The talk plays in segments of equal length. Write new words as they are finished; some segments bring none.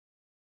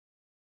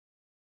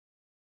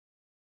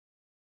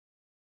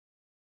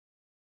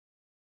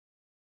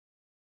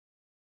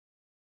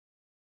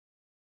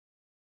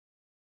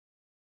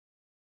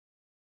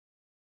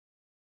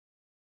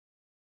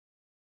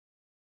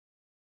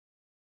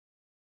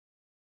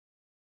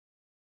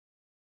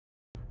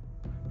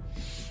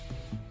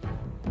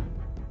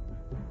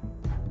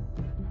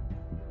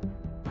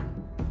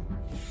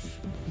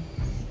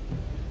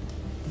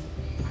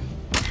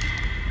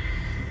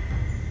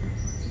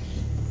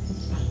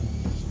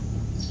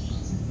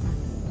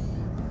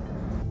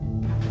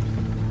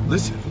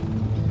Listen.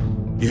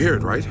 You hear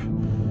it, right?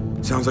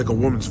 Sounds like a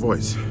woman's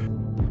voice.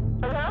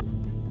 Hello?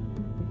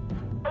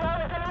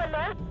 Hello, is anyone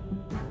there?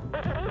 We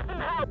can use some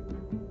help.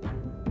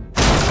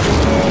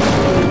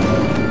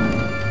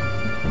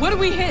 What do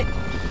we hit?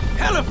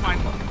 Hell if I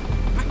know.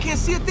 I can't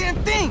see a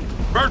damn thing.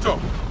 Berto,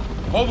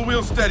 hold the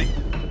wheel steady.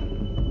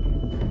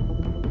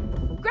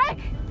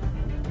 Greg!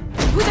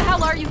 Who the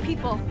hell are you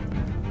people?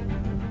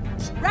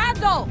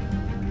 Randall!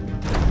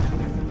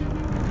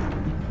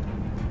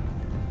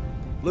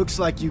 Looks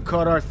like you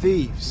caught our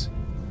thieves.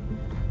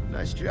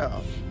 Nice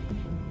job.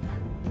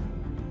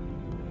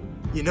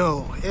 You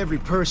know, every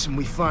person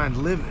we find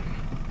living,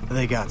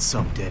 they got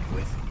some dead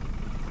with.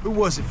 Who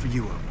was it for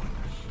you, I wonder?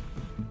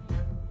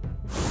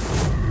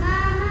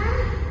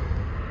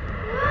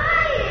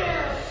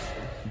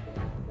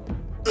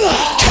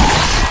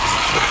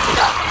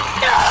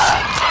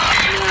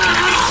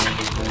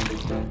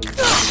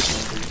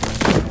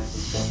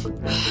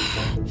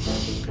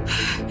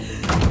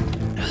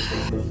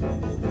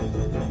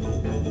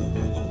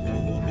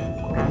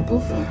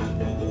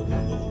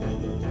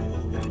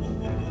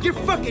 Your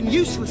fucking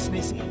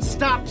uselessness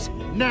stops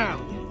now.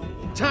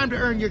 Time to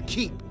earn your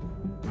keep.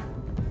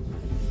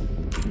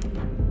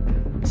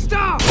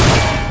 Stop!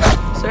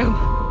 Sam.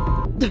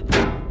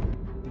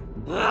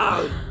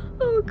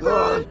 Oh,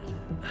 God.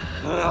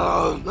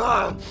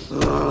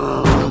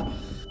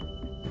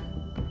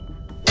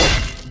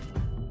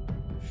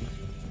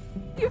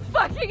 You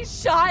fucking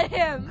shot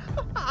him!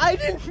 I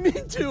didn't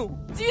mean to.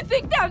 Do you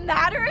think that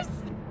matters?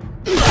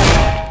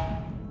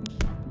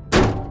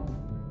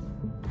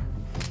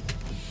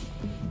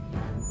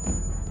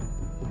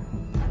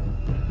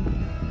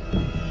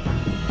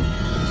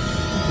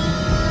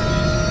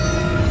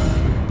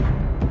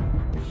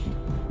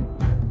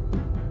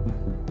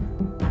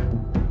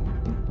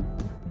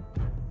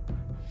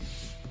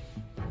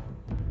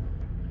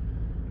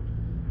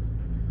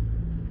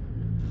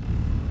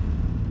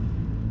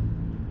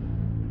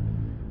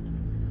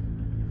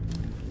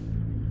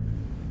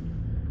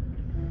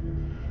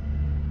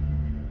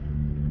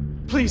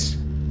 Please.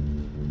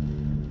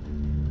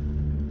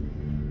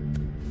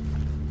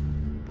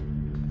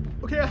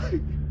 Okay,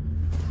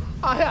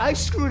 I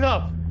screwed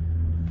up.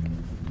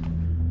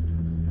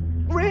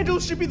 Randall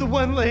should be the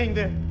one laying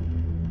there,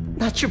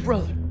 not your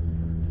brother.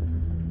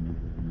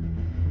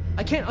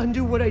 I can't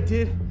undo what I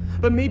did,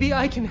 but maybe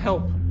I can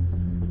help.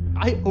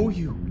 I owe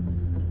you.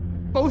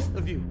 Both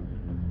of you.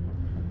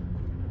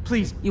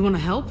 Please. You wanna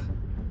help?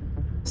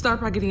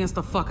 Start by getting us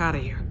the fuck out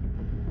of here.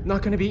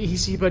 Not gonna be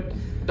easy, but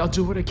I'll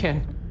do what I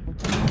can.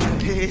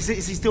 Is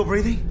he still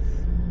breathing?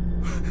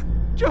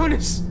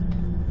 Jonas!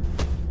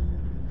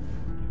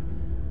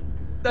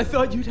 I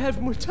thought you'd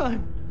have more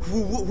time.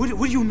 What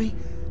do you mean?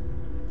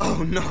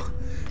 Oh, no.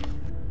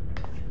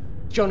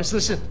 Jonas,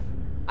 listen.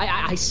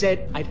 I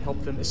said I'd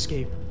help them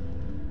escape.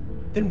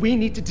 Then we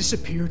need to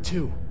disappear,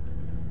 too.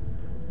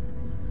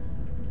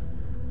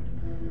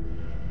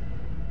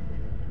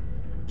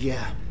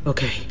 Yeah.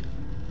 Okay.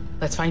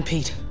 Let's find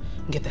Pete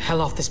and get the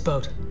hell off this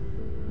boat.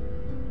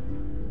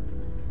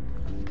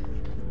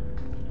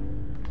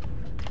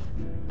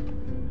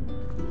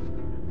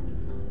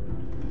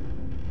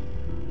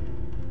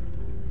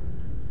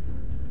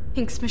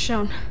 Thanks,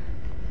 Michonne,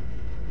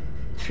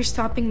 for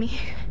stopping me.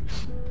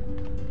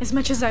 As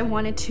much as I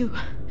wanted to,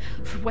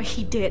 for what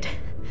he did.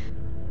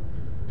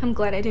 I'm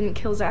glad I didn't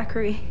kill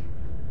Zachary.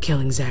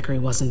 Killing Zachary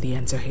wasn't the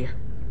answer here,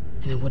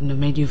 and it wouldn't have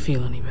made you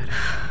feel any better.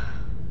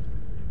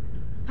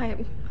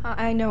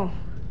 I know.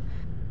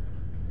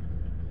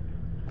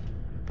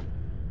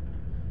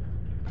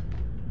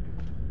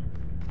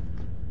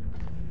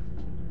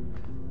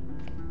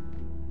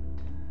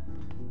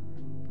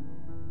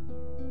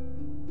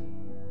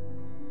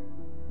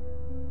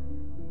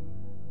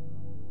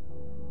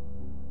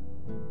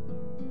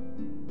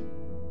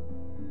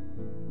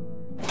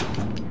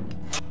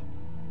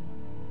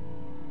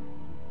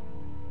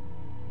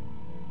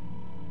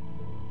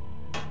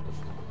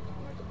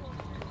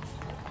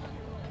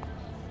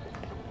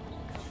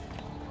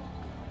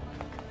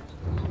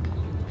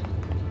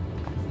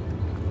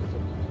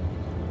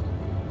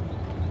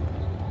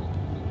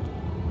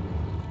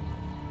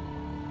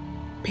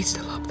 Pete's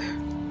still up there,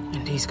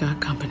 and he's got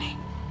company.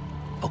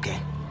 Okay,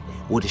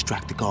 we'll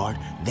distract the guard,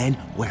 then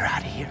we're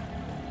out of here.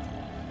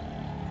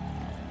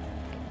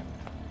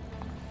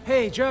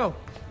 Hey, Joe.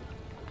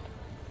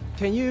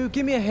 Can you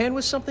give me a hand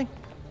with something?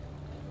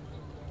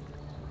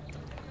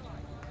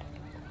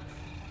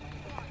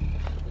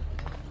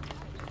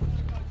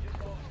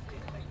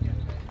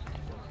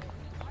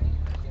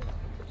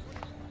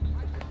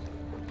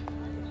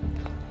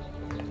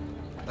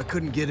 I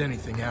couldn't get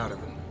anything out of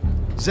him.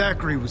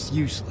 Zachary was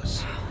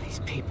useless. These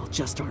people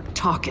just aren't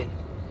talking.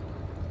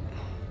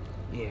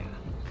 Yeah.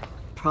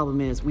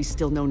 Problem is, we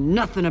still know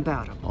nothing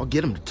about him. I'll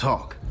get him to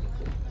talk.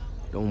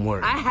 Don't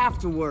worry. I have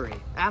to worry.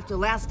 After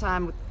last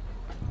time...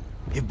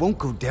 It won't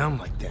go down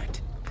like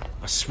that.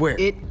 I swear.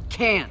 It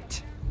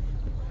can't.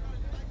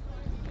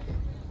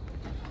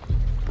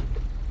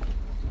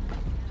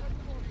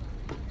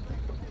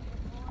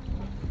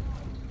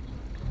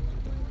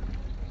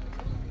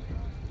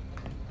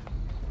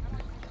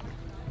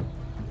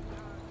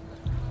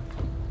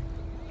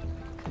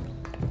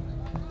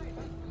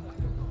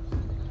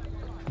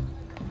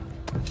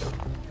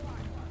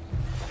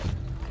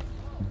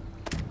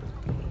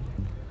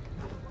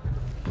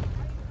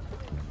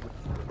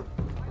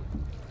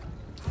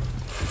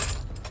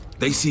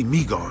 They see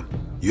me gone.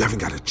 You haven't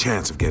got a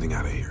chance of getting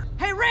out of here.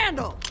 Hey,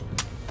 Randall!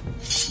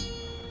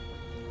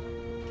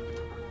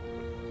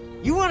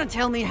 You want to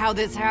tell me how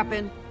this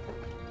happened?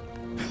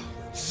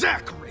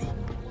 Zachary!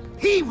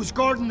 He was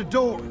guarding the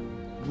door.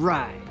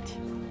 Right.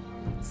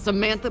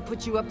 Samantha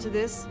put you up to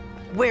this?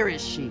 Where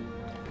is she?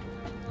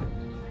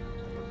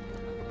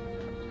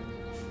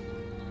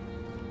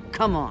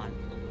 Come on.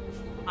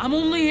 I'm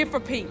only here for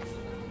Pete.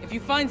 If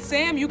you find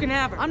Sam, you can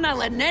have her. I'm not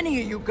letting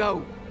any of you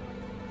go.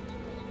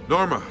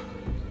 Norma,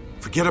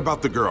 forget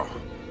about the girl.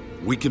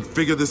 We can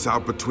figure this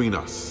out between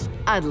us.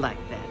 I'd like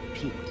that,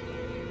 Pete.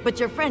 But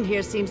your friend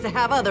here seems to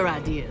have other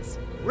ideas.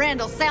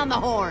 Randall, sound the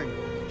horn.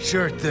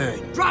 Sure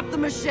thing. Drop the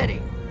machete.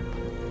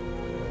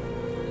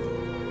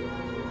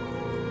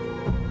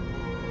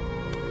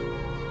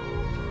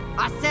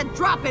 I said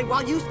drop it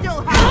while you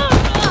still have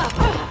it.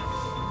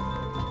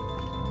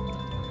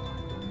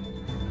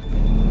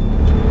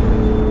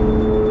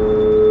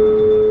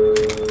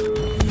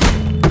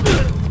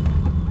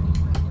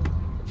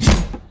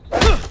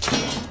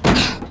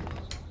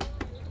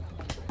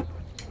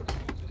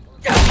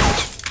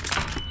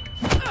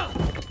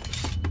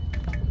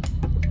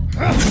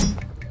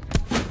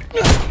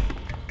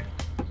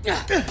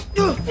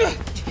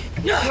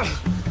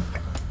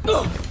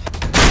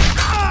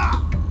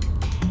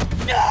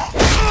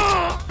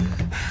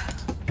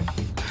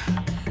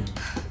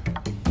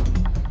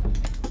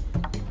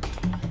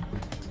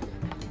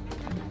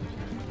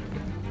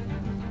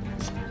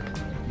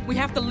 We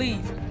have to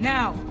leave,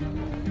 now.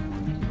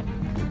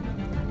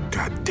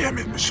 God damn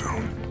it,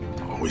 Michonne.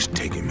 Always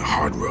taking the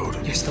hard road.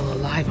 You're still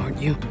alive,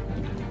 aren't you?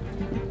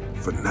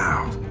 For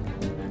now.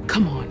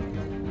 Come on.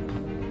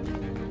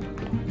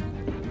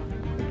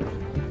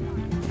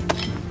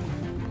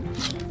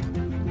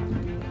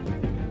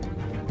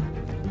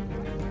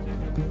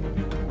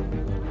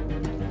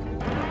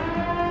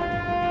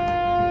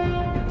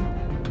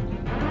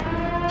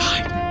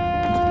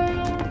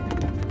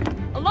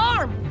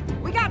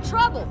 Alarm! We got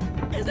trouble!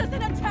 Is this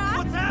an attack?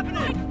 What's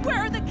happening? Where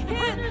are the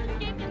kids?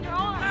 Escaped in your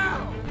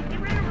arms.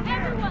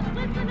 Everyone,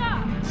 listen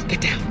up.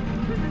 Get down.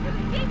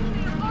 Escaping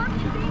in your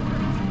arms is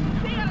dangerous.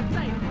 Stay out of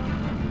sight.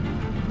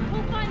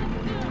 We'll find them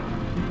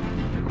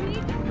soon. We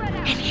need to spread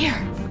out. In here.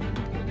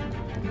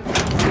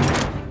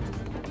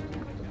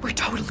 We're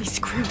totally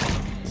screwed.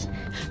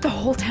 The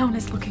whole town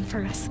is looking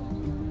for us.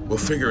 We'll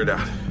figure it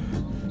out.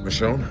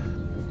 Michonne?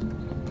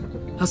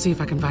 I'll see if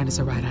I can find us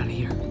a ride out of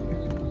here.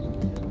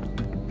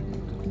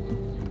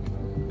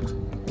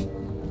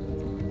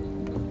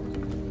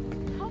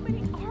 How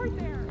many are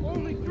there?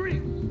 Only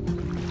 3.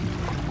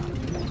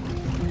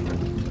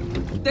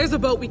 There's a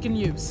boat we can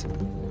use.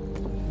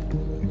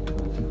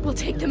 We'll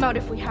take them out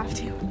if we have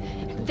to.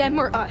 Them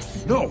or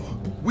us. No,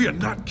 we are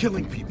not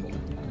killing people.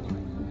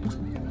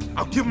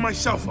 I'll give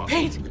myself up.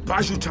 Pete! It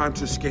buys you time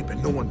to escape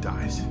and no one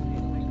dies.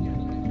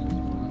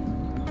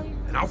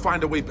 And I'll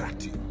find a way back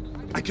to you.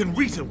 I can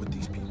reason with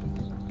these people.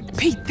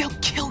 Pete, they'll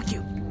kill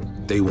you.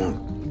 They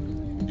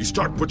won't. You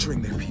start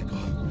butchering their people,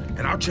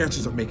 and our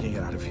chances of making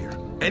it out of here,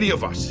 any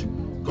of us,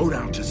 go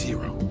down to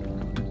 0.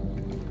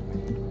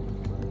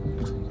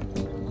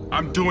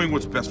 I'm doing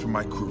what's best for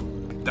my crew.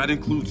 That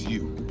includes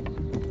you.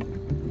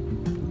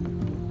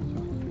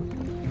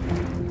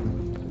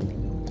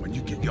 When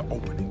you get your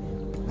opening,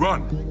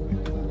 run!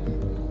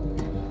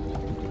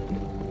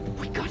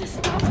 We gotta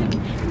stop him.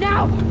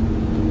 Now!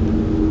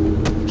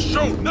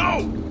 Show,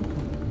 no!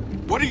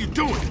 What are you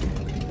doing?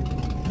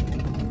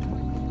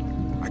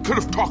 I could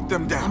have talked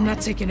them down. I'm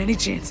not taking any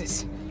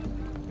chances.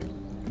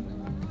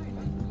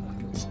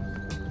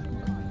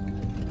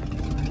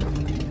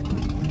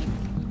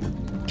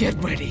 Get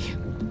ready.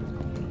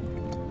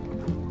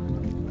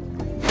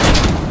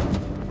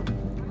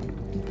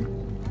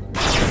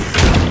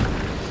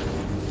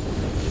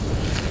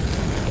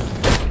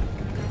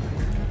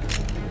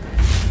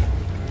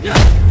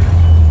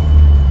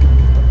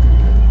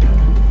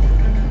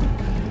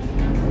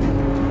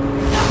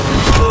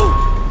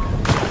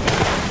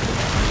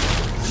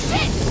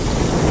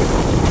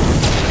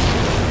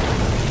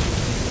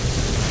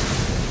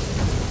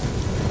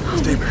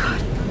 Stay back.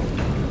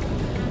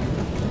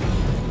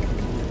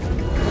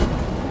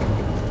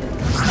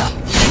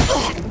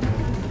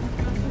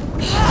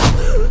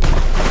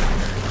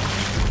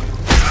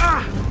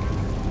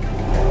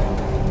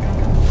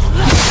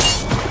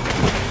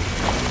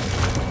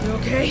 You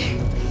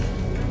okay?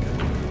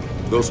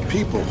 Those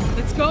people.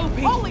 Let's go,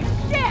 Pete. Holy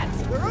shit!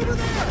 They're over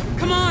there.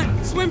 Come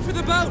on, swim for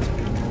the boat.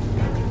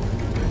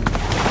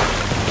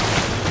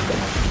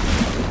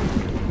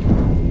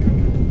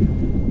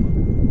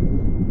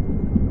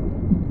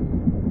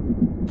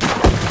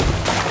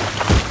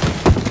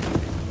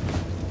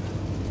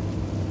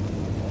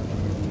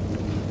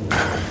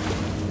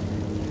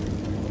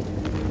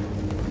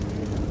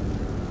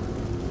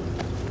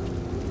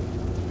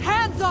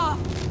 Hands off!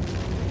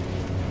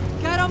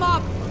 Get him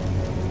up!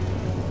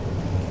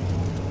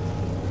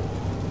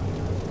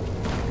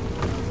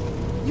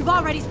 You've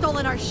already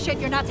stolen our shit.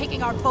 You're not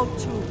taking our boat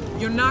too.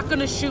 You're not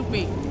gonna shoot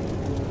me.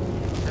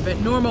 I bet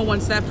Norma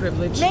wants that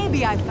privilege.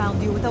 Maybe I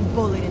found you with a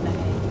bullet in the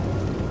head.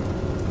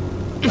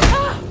 Ah!